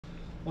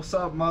What's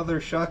up,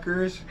 mother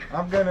shuckers?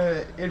 I'm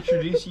gonna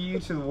introduce you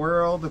to the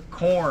world of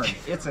corn.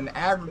 It's an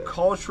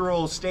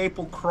agricultural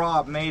staple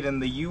crop made in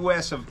the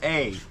US of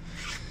A.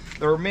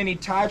 There are many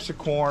types of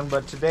corn,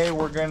 but today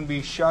we're gonna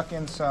be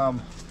shucking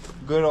some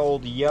good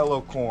old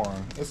yellow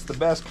corn. It's the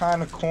best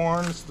kind of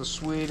corn, it's the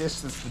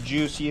sweetest, it's the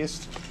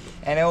juiciest,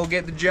 and it will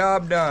get the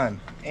job done.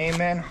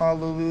 Amen,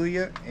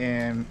 hallelujah,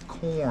 and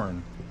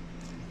corn.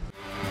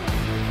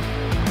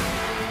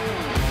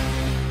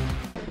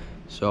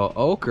 So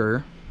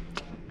Oker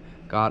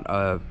got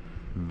a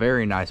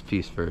very nice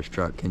piece for his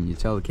truck. Can you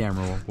tell the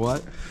camera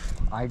what?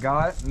 I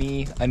got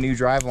me a new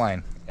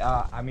driveline.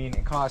 I mean,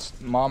 it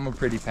cost mom a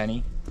pretty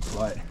penny,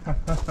 but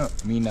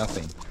me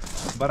nothing.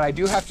 But I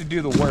do have to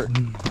do the work.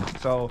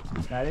 So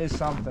that is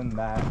something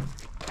that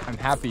I'm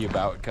happy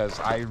about, because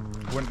I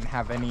wouldn't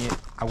have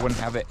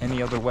it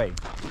any other way.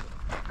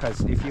 Because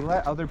if you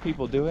let other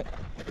people do it,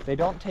 they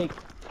don't take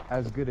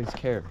as good as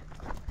care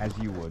as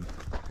you would.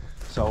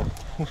 So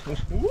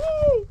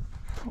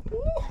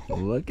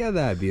look at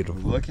that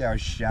beautiful. Look how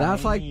shiny.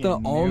 That's like the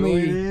and only. new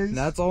it is.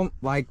 That's all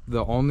like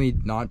the only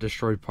not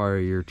destroyed part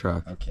of your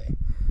truck. Okay.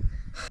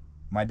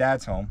 My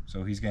dad's home,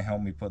 so he's gonna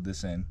help me put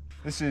this in.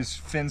 This is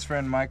Finn's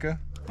friend Micah.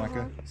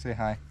 Micah, say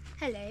hi.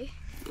 Hello.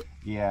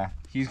 Yeah,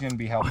 he's gonna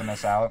be helping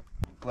us out.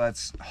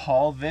 Let's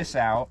haul this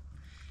out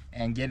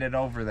and get it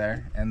over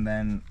there, and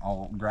then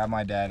I'll grab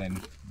my dad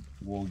and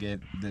we'll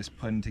get this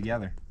put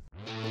together.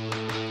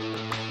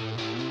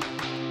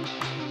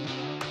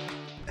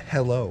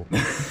 Hello,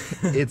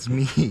 it's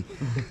me.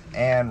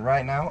 And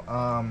right now,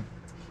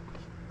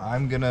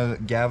 I'm gonna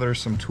gather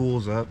some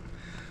tools up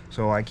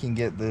so I can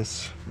get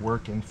this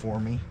working for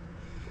me.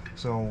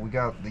 So we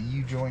got the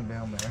U-joint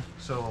down there,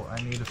 so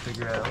I need to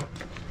figure out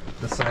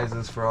the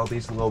sizes for all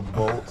these little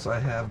bolts I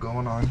have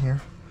going on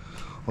here.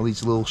 All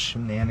these little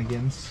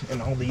shenanigans,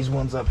 and all these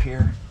ones up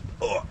here.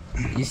 Oh.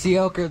 You see,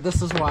 Oker,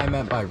 this is what I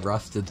meant by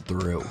rusted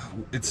through.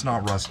 It's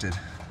not rusted.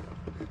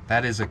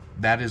 That is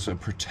a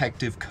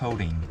protective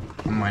coating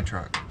on my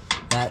truck.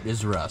 That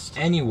is rust.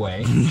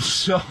 Anyway,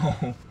 so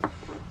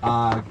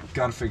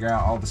gotta figure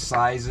out all the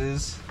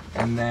sizes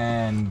and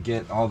then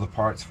get all the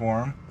parts for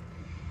them,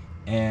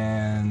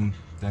 and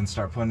then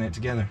start putting it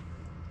together.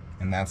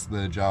 And that's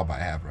the job I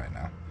have right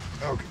now.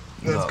 Okay,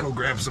 let's go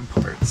grab some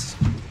parts.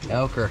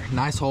 Oker,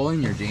 nice hole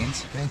in your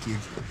jeans. Thank you.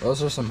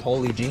 Those are some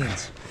holy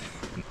jeans.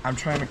 I'm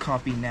trying to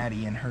copy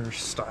Natty in her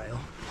style.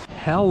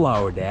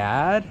 Hello,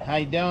 Dad. How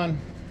you doing?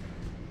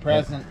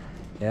 Present.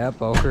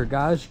 Yep, Oker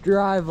got his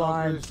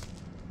driveline. Oker's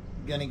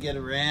gonna get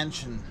a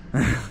wrench and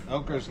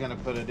Oker's gonna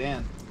put it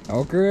in.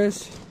 Oker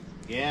is?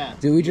 Yeah.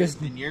 Do we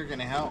just? And you're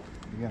gonna help.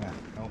 You're gonna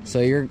help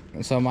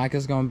me. So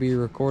Micah's gonna be a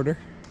recorder,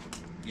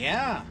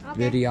 Yeah.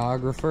 Okay.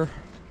 videographer.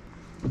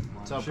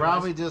 So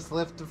probably just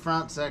lift the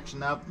front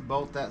section up and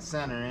bolt that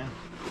center in.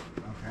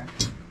 Okay.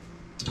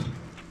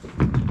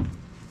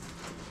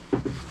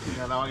 You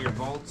got all your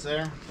bolts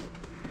there?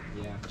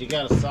 Yeah. You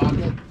got a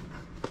socket?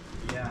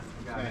 Yeah,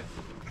 I got it.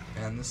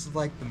 And this is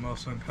like the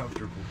most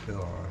uncomfortable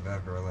pillow I've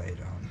ever laid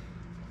on.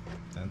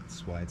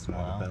 That's why it's not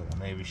a Well, belt.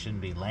 maybe you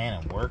shouldn't be laying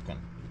and working.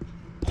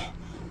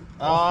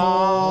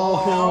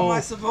 Oh, how am I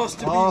Oh! supposed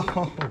to be?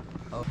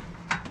 Oh.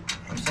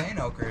 I'm saying,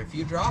 Oker, if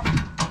you drop it.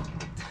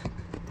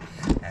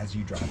 As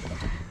you drop it.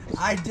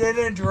 I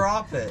didn't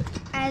drop it.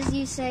 As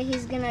you say,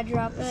 he's gonna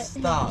drop it.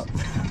 Stop.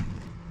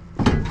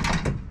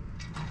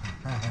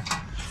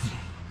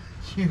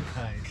 You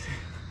guys.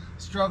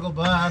 Struggle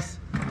bus.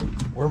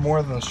 We're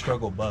more than the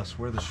struggle bus.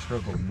 We're the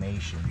struggle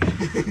nation.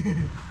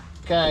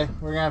 Okay,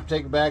 we're gonna have to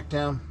take it back to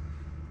him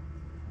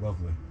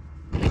Lovely.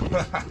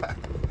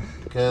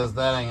 because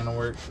that ain't gonna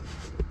work.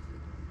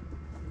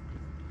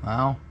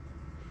 Well,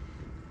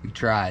 we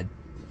tried.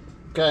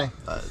 Okay.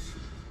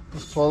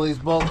 Let's pull these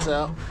bolts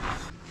out.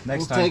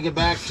 Next We'll time. take it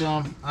back to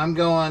them. I'm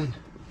going.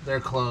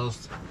 They're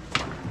closed.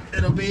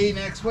 It'll be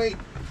next week.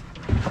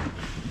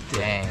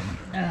 Dang.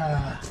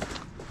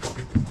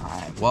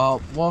 Alright,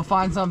 well, we'll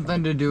find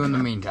something to do in the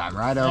meantime,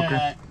 right, Oker?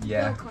 Alright.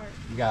 Yeah. Go-kart.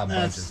 You got a bunch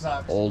That of stuff.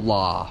 sucks.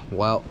 Hola.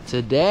 Well,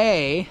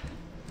 today,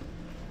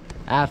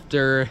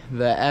 after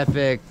the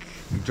epic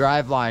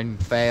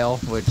driveline fail,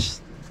 which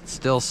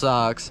still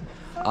sucks,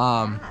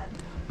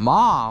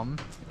 Mom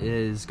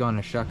is going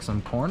to shuck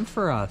some corn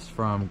for us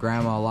from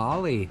Grandma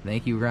Lolly.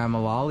 Thank you, Grandma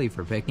Lolly,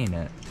 for picking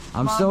it.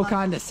 I'm still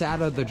kind of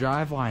sad of the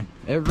driveline.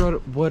 It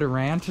would have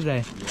ran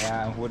today.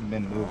 Yeah, it wouldn't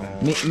have been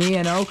moving. Me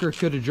and Oker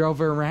could have drove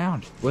her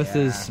around with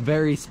his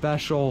very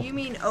special... You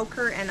mean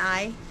Oker and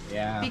I?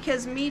 Yeah.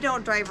 Because me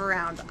don't drive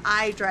around.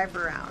 I drive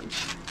around.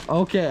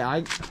 Okay,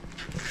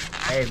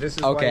 Hey, this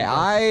is Okay,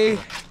 why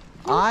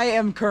I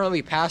am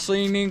currently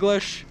passing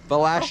English, but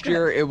last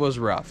year it was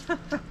rough.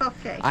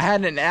 Okay. I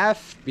had an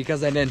F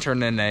because I didn't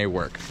turn in any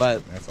work,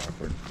 but That's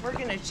awkward. We're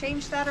going to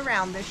change that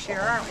around this year,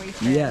 aren't we,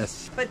 Finn?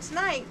 yes. But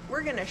tonight,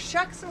 we're going to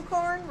shuck some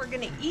corn, we're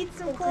going to eat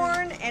some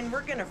corn, and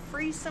we're going to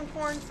freeze some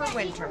corn for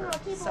winter.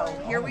 So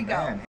here we go.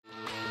 Man.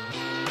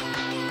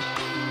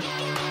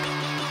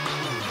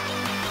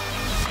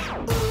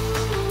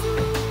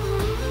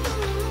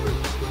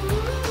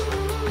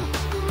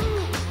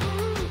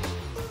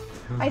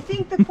 I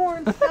think the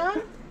corn's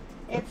done.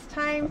 It's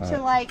time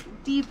to like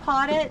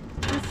depot it.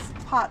 This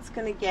pot's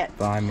gonna get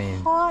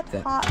hot.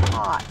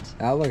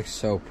 That looks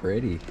so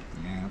pretty.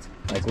 Yeah,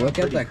 Like, look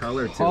at the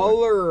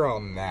color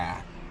on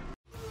that.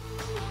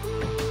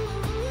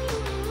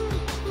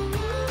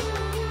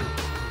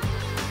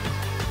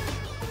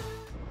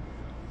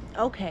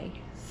 Okay,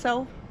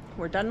 so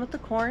we're done with the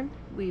corn.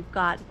 We've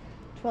got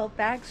 12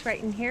 bags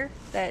right in here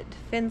that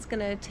Finn's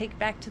gonna take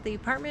back to the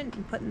apartment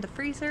and put in the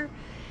freezer,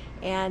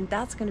 and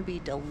that's gonna be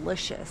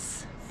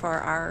delicious for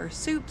our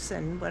soups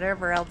and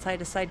whatever else I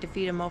decide to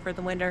feed him over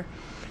the winter.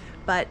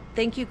 But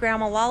thank you,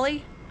 Grandma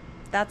Lolly.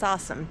 That's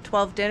awesome.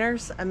 12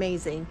 dinners,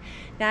 amazing.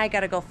 Now I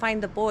gotta go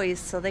find the boys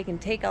so they can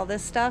take all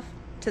this stuff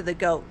to the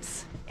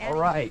goats. All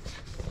right,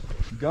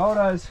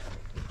 goatas,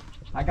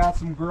 I got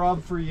some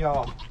grub for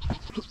y'all.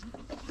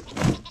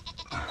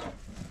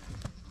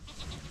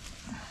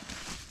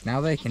 Now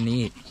they can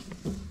eat.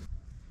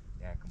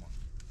 Yeah, come on.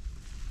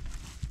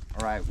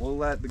 All right, we'll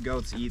let the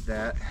goats eat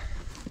that.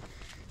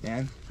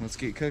 And let's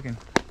get cooking.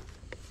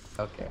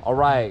 Okay. All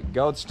right,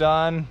 goat's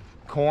done,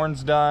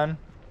 corn's done,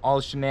 all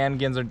the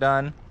shenanigans are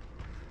done.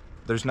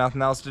 There's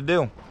nothing else to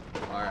do.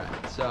 All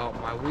right, so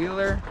my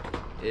wheeler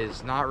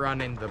is not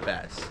running the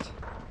best.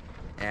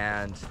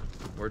 And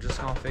we're just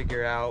gonna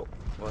figure out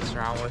what's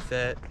wrong with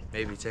it.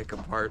 Maybe take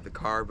apart the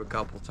carb a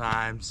couple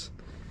times.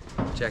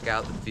 Check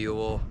out the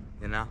fuel,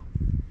 you know?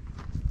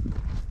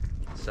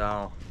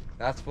 So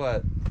that's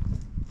what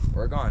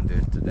we're gonna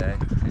do today,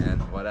 and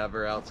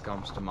whatever else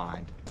comes to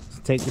mind. Let's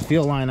take the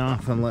fuel line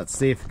off and let's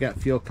see if it got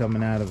fuel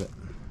coming out of it.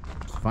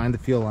 Find the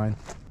fuel line.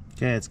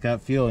 Okay, it's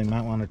got fuel. You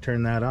might want to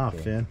turn that off,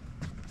 Finn.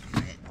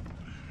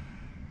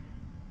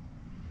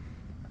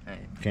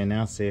 Okay,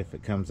 now see if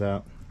it comes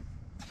out.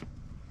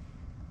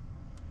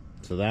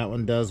 So that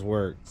one does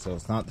work. So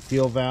it's not the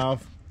fuel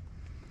valve.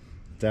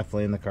 It's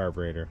definitely in the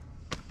carburetor.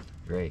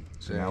 Great.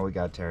 So now we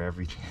gotta tear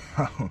everything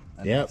out.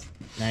 Yep.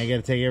 Now you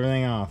gotta take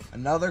everything off.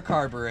 Another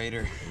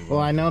carburetor. Well,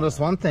 I noticed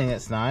one thing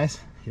that's nice.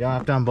 You don't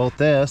have to unbolt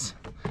this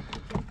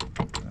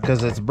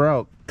because it's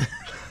broke.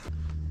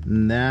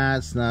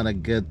 That's not a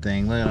good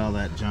thing. Look at all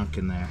that junk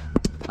in there.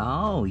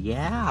 Oh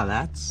yeah,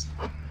 that's.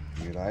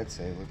 Dude, I'd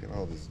say look at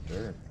all this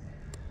dirt.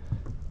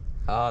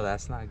 Oh,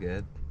 that's not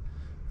good.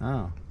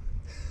 Oh.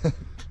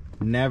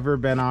 Never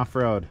been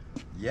off-road.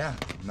 Yeah,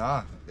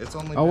 nah. It's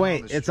only. Oh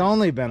wait, it's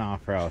only been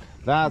off-road.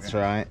 That's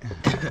right.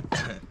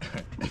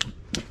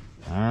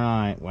 All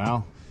right,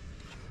 well,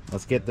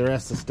 let's get the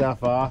rest of the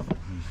stuff off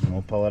and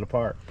we'll pull it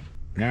apart.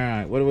 All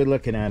right, what are we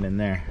looking at in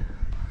there?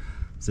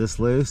 Is this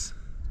loose?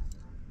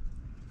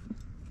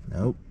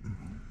 Nope.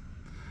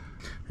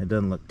 It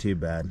doesn't look too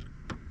bad.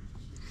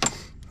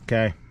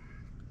 Okay.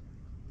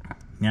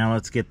 Now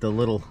let's get the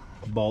little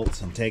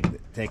bolts and take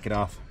it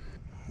off.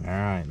 All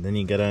right, then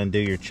you gotta undo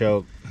your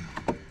choke.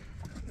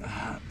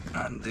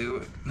 Undo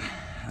it.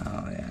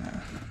 Oh yeah.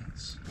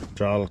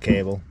 Throttle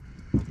cable.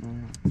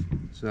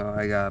 So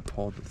I gotta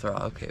pull the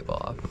throttle cable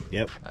off.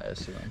 Yep. I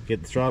assume.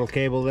 Get the throttle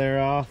cable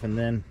there off, and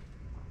then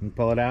you can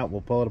pull it out.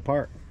 We'll pull it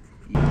apart.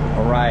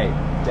 All right,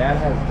 Dad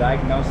has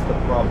diagnosed the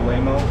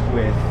problemo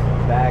with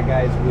that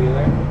guy's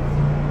wheeler,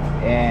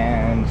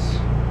 and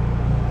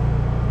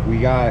we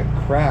got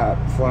crap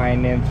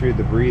flying in through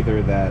the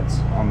breather that's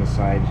on the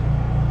side.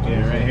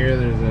 Yeah, right here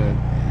there's a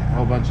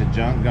whole bunch of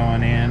junk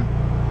going in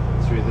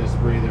through this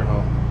breather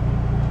hole.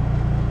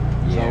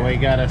 Yeah. So we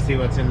gotta see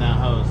what's in that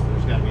hose.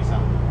 There's gotta be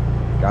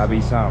something. Gotta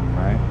be something,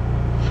 right?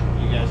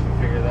 You guys can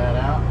figure that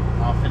out.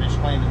 I'll finish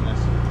cleaning this.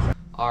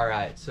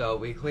 Alright, so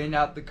we cleaned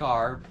out the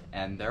carb,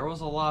 and there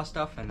was a lot of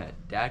stuff in it.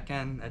 Dad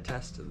can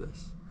attest to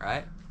this,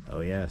 right?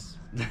 Oh yes.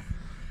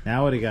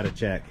 Now what do you gotta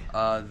check?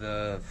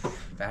 The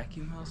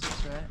vacuum hose,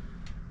 right?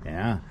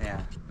 Yeah.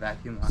 Yeah,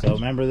 vacuum hose. So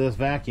remember this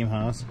vacuum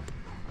hose.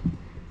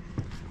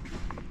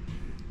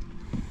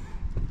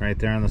 Right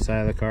there on the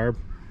side of the carb.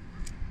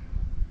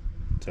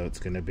 So it's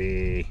gonna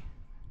be,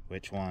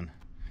 which one?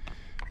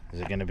 Is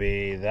it gonna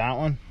be that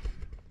one?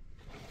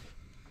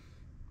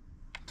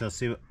 So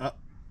see what, oh,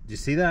 did you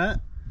see that?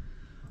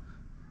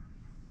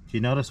 Do you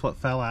notice what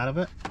fell out of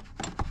it?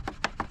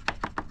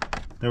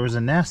 There was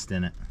a nest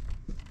in it.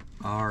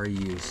 Are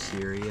you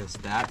serious?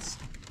 That's...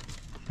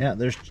 Yeah,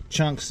 there's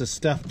chunks of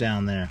stuff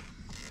down there.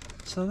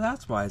 So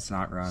that's why it's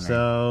not running.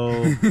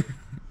 So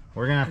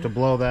we're gonna have to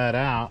blow that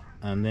out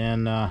and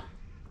then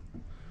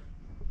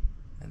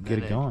get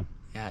it going.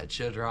 Yeah, it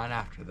should run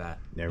after that.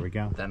 There we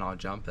go. Then I'll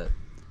jump it.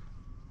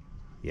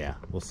 Yeah,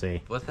 we'll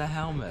see. With the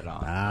helmet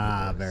on.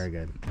 Ah, very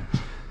good.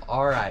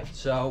 Alright,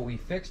 so we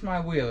fixed my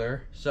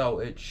wheeler, so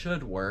it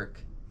should work.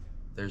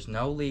 There's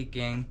no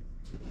leaking.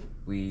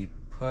 We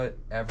put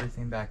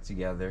everything back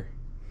together.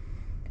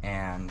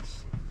 And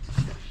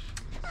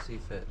see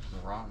if it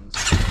runs.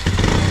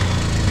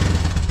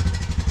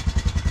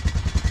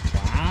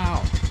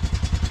 Wow.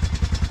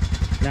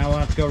 Now we'll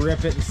have to go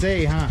rip it and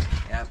see, huh?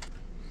 Yep.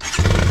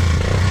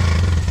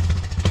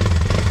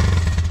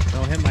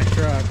 Don't hit my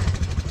truck.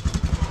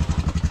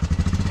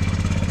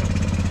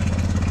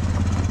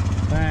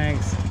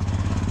 Thanks.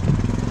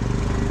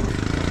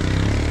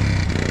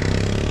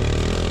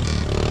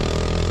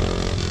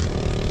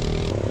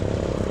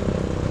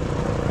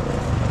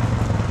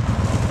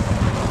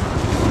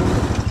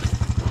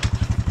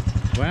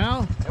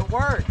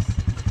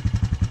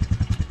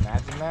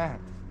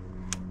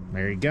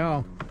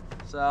 go.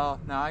 So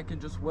now I can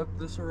just whip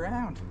this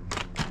around.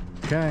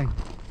 Okay.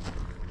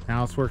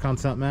 Now let's work on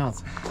something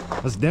else.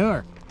 Let's do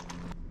it.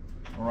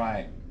 All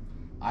right.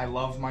 I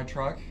love my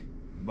truck,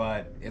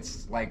 but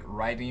it's like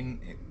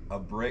riding a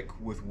brick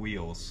with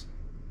wheels.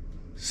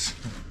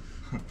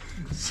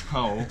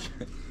 So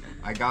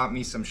I got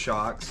me some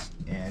shocks,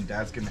 and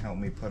Dad's gonna help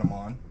me put them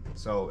on,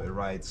 so it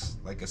rides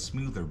like a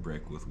smoother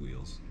brick with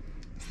wheels.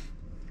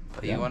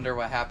 You wonder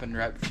what happened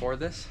right before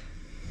this?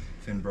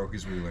 Finn broke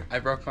his wheeler. I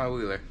broke my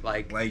wheeler.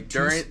 Like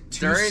two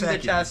during the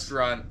seconds. test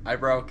run, I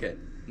broke it.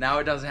 Now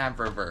it doesn't have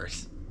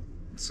reverse.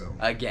 So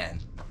Again.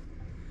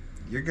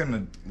 you're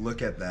gonna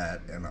look at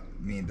that, and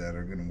me and Dad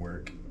are gonna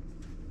work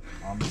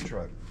on the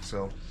truck.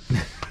 So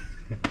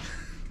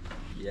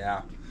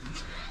Yeah.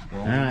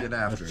 we'll All right, get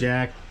after let's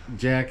it.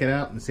 jack it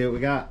up and see what we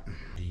got.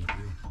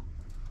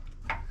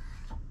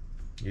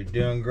 You're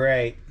doing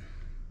great.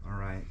 All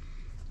right.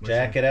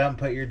 Jack it up and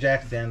put your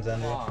jack stands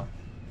under it.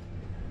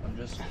 I'm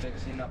just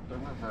fixing up the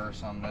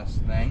reverse on this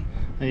thing.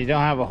 And you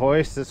don't have a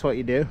hoist, that's what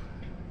you do?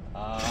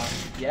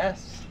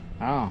 Yes.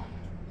 Oh,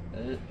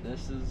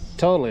 This is,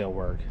 totally will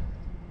work.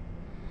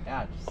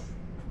 yeah, just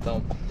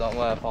don't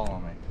let it fall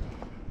on me.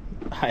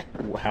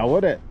 How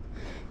would it?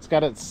 It's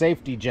got a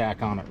safety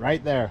jack on it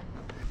right there.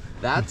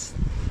 That's,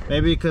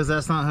 Maybe because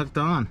that's not hooked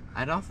on.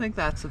 I don't think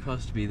that's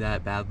supposed to be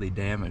that badly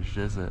damaged,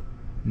 is it?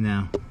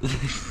 No.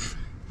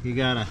 You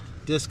got a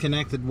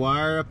disconnected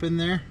wire up in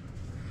there?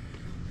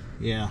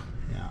 Yeah.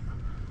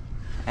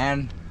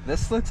 And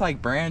this looks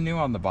like brand new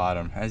on the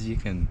bottom, as you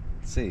can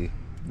see.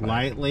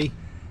 Lightly.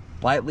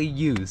 Lightly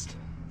used.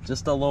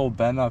 Just a little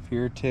bend up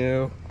here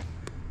too.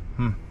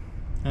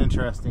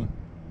 Interesting.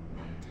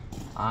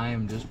 I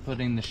am just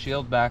putting the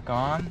shield back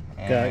on.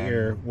 And, Got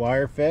your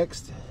wire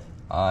fixed.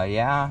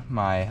 yeah,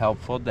 my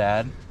helpful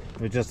dad.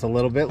 It was just a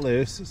little bit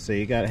loose, so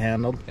you got it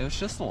handled. It was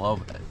just a little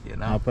bit, you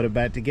know. I'll put it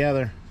back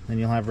together, then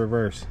you'll have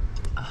reverse.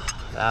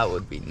 That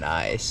would be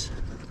nice.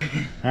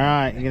 All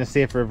right, you gonna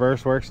see if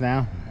reverse works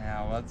now?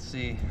 Yeah, let's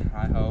see.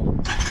 I hope.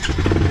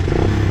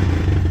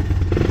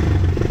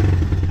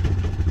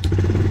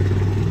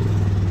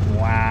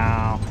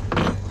 Wow.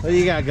 What do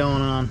you got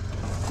going on?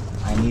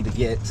 I need to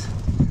get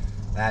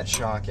that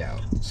shock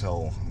out,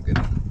 so I'm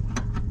gonna.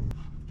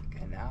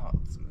 Okay, now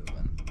it's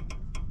moving.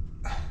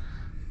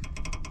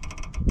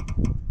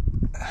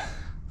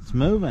 It's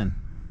moving,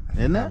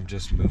 isn't I'm it?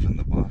 just moving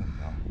the bottom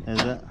though.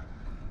 Is it?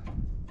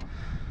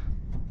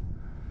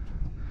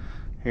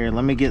 Here,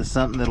 let me get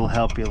something that'll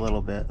help you a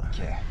little bit.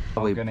 Okay.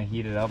 Are you gonna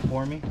heat it up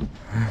for me?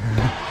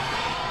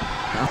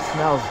 That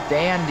smells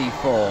dandy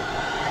full.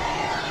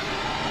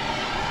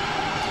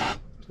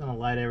 It's gonna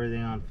light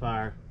everything on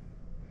fire.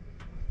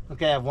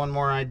 Okay, I have one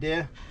more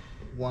idea.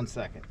 1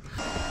 second.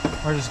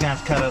 We're just gonna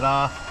have to cut it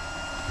off.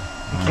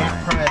 You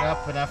can't pry it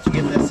up enough to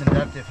get this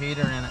inductive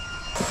heater in it.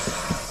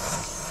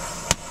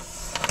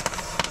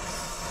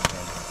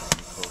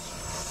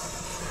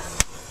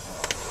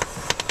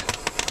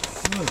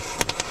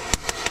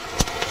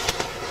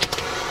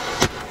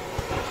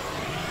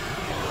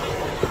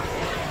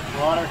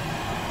 Water.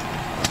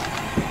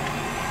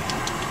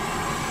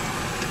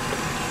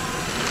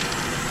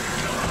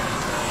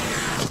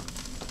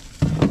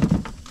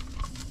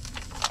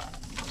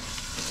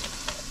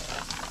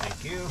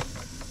 Thank you.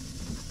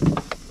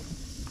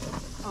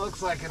 It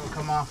looks like it'll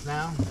come off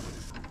now.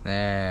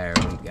 There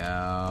we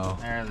go.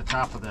 There, the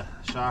top of the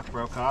shock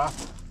broke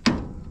off.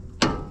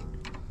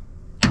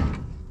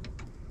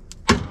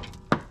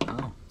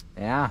 Oh,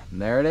 yeah,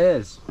 there it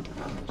is.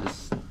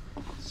 Just,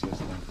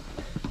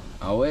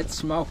 oh, it's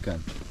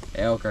smoking.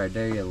 Elk, I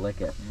dare you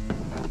lick it.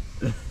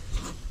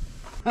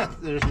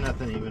 There's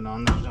nothing even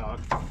on the shock.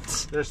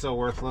 They're so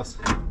worthless.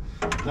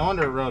 No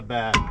wonder it rode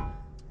bad.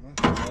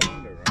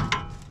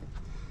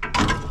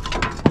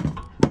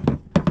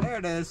 There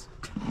it is.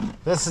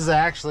 This is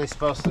actually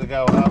supposed to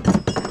go up.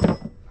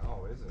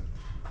 Oh, is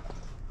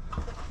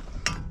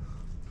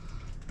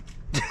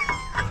it?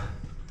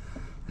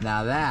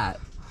 Now that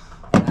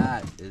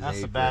is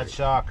That's a bad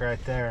shock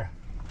right there.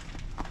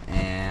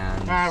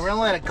 And All right, we're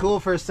gonna let it cool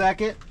for a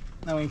second.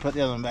 Then we can put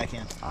the other one back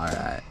in. all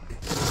right.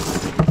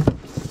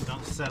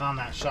 Don't sit on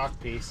that shock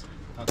piece.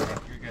 Okay,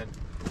 you're good.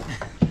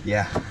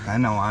 Yeah, I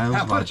know. I was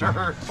That would watching.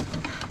 hurt.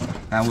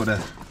 That would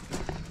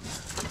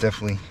have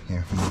definitely.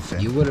 Here, move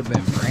that. You would have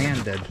been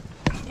branded.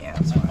 Yeah,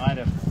 it's That fine. might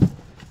have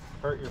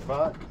hurt your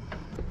butt.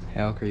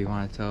 Elker, you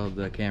want to tell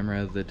the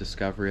camera the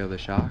discovery of the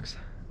shocks?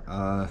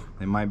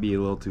 It might be a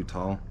little too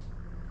tall,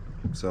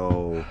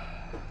 so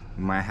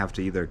you might have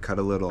to either cut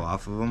a little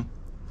off of them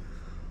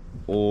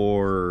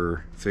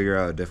or figure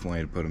out a different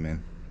way to put them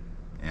in.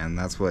 And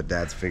that's what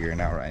Dad's figuring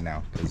out right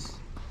now, because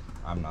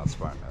I'm not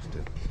smart enough to.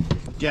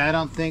 Yeah, I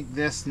don't think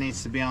this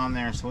needs to be on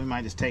there, so we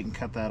might just take and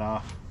cut that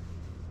off.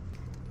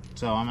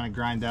 So I'm gonna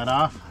grind that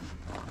off,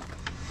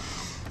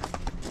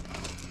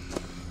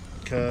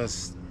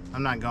 because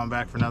I'm not going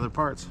back for another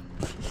parts.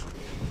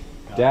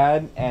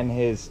 Dad and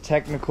his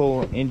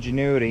technical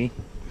ingenuity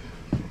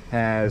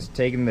has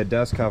taken the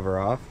dust cover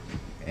off,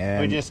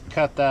 and We just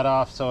cut that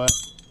off so it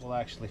will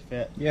actually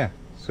fit. yeah,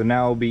 so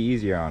now it'll be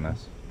easier on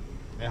us.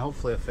 Yeah,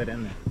 hopefully it'll fit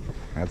in there.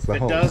 That's the If it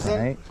hope, doesn't,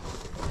 right?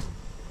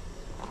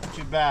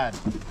 too bad.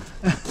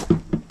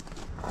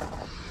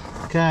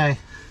 Okay.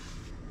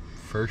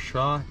 First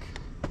shock.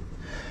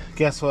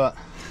 Guess what?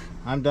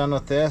 I'm done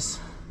with this.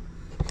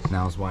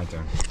 Now it's my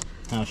turn.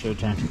 Now it's your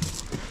turn.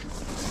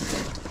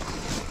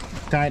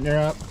 Tighten her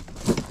up.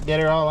 Get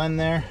her all in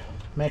there.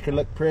 Make her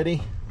look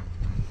pretty.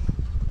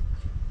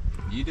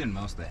 You did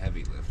most of the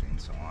heavy lifting,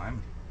 so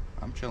I'm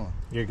chilling.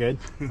 You're good?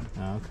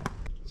 Oh, okay.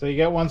 So you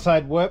got one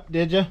side whipped,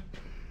 did you?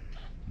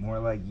 More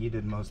like you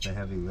did most of the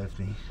heavy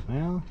lifting.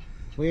 Well,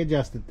 we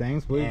adjusted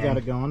things. We got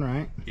it going,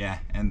 right? Yeah,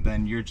 and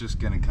then you're just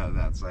gonna cut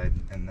that side,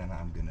 and then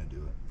I'm gonna do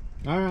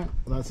it. All right.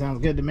 Well, that sounds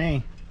good to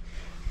me.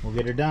 We'll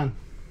get her done.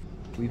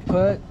 We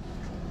put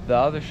the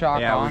other shock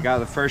on. Yeah, we got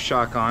the first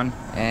shock on.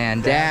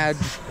 And Dad.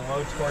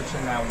 Blow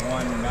torching that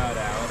one nut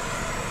out.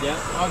 Yep.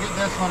 I'll get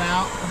this one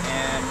out.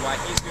 And while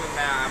he's doing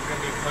that, I'm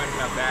gonna be putting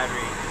a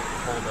battery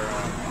holder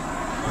on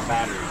my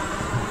battery.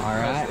 All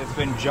right. It's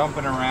been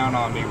jumping around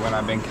on me when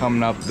I've been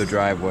coming up the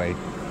driveway,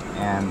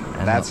 and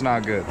that's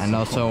not good. And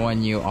also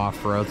when you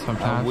off-road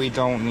sometimes. We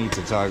don't need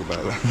to talk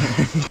about it.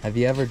 Have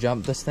you ever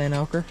jumped this thing,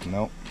 Oker?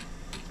 Nope.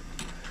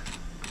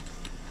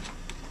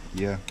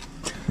 Yeah,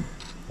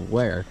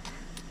 Where?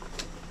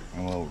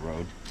 a little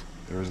road.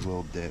 There was a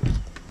little dip, and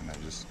I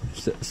just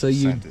So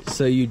sent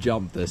it. you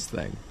jumped this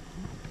thing.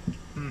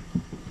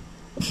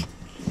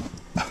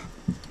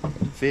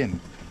 Finn.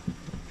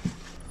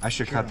 I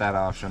should cut that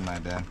off, shouldn't I,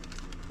 Dad?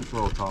 It's a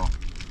little tall.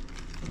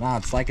 Wow,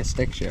 it's like a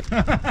stick shift.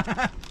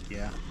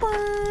 Yeah.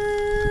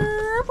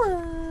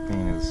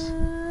 Thing is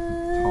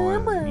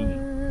taller than me.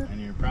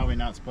 And you're probably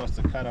not supposed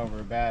to cut over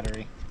a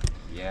battery.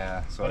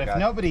 Yeah, so But I if got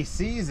nobody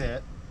sees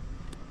it.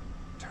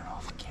 turn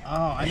off the camera.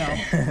 Oh, I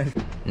know.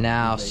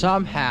 Now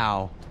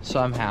somehow,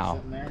 Sitting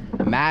there.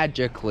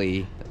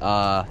 magically,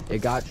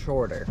 it got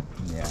shorter.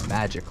 Yeah,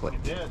 Magically.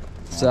 It did.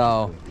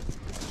 So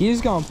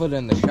he's gonna put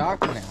in the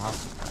shock now.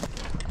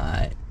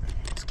 Alright.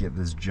 let's get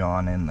this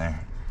John in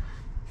there.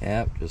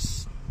 Yep,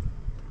 just.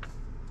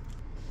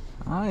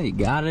 Oh, you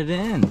got it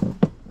in.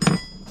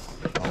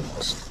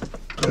 Almost.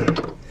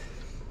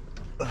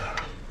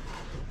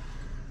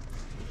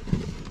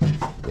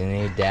 You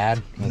need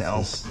Dad?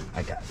 No,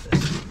 I got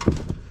this.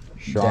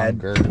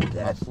 Stronger Dad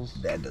muscles.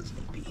 Dad doesn't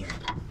need to be here.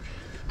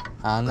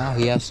 I don't know.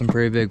 He has some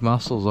pretty big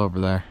muscles over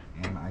there.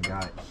 And I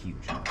got huge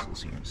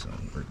muscles here, so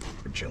we're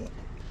chilling.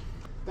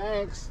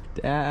 Thanks.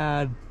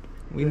 Dad,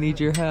 we need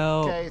your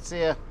help. Okay,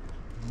 see ya.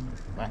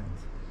 Bye.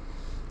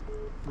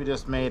 We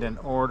just made an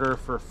order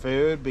for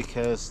food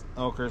because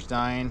Oker's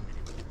dying.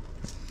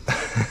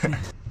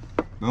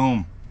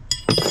 Boom.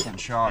 Second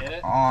shock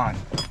on.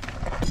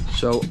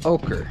 So,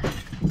 Oker,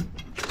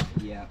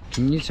 Yeah.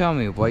 can you tell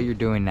me what you're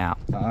doing now?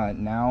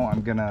 Now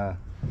I'm gonna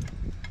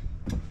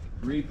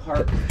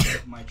repark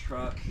my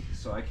truck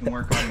so I can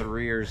work on the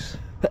rears.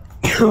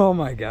 Oh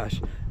my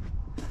gosh.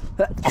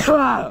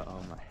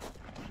 Oh my.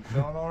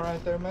 Feeling all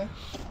right there, man?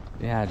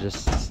 Yeah,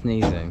 just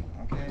sneezing.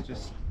 Okay,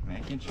 just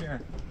making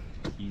sure.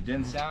 You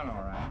didn't sound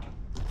all right.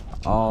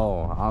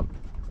 Oh,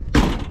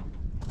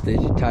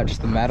 did you touch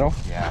the metal?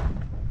 Yeah.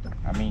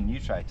 I mean, you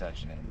try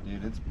touching it,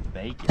 dude. It's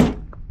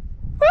bacon.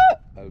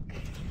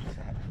 Okay.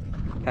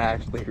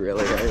 Actually,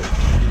 really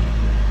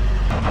hurt.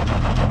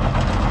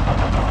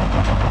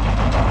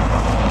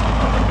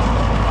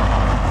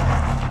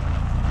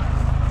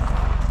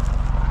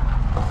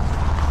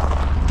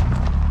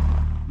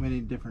 We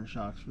need different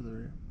shocks for the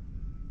rear.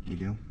 You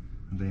do?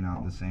 Are they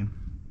not the same?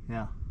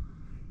 Yeah.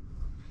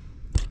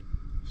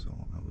 So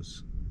I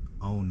was.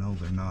 Oh no,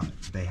 they're not.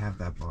 They have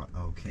that bot.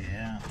 Okay.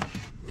 Yeah.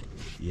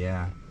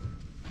 Yeah.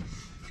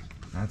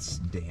 That's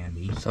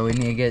dandy. So we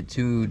need to get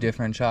 2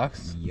 different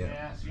shocks? Yeah.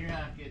 Yeah, so you're gonna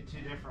have to get 2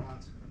 different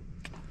ones.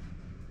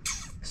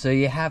 So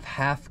you have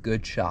half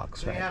good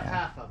shocks So right you have now.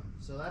 half of them,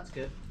 so that's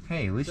good.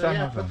 Hey, at least So I yeah,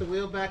 have put them. the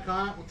wheel back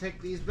on it. We'll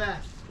take these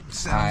back.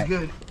 Sounds Alright.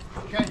 good.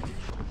 Okay.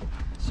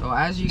 So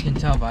as you can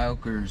tell by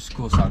Oker's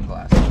cool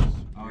sunglasses.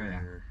 Oh yeah.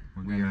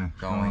 We're We're gonna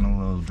go going. on a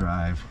little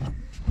drive.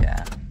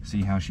 Yeah.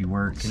 See how she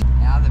works.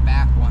 Now the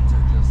back ones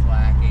are just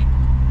lacking.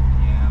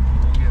 Yeah,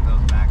 but we'll get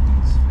those back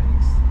ones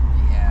fixed.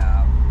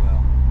 Yeah,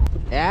 we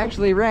will. It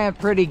actually ran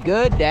pretty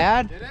good,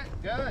 Dad. Did it?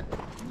 Good.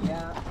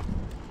 Yeah.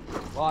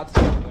 Lots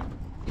of them.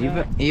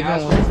 Even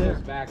As with with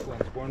those back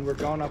ones, when we're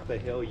going up the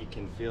hill, you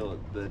can feel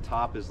it. The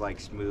top is like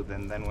smooth,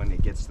 and then when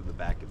it gets to the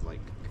back, it's like.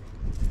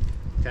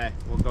 Okay,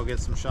 we'll go get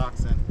some shocks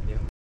then. Yeah.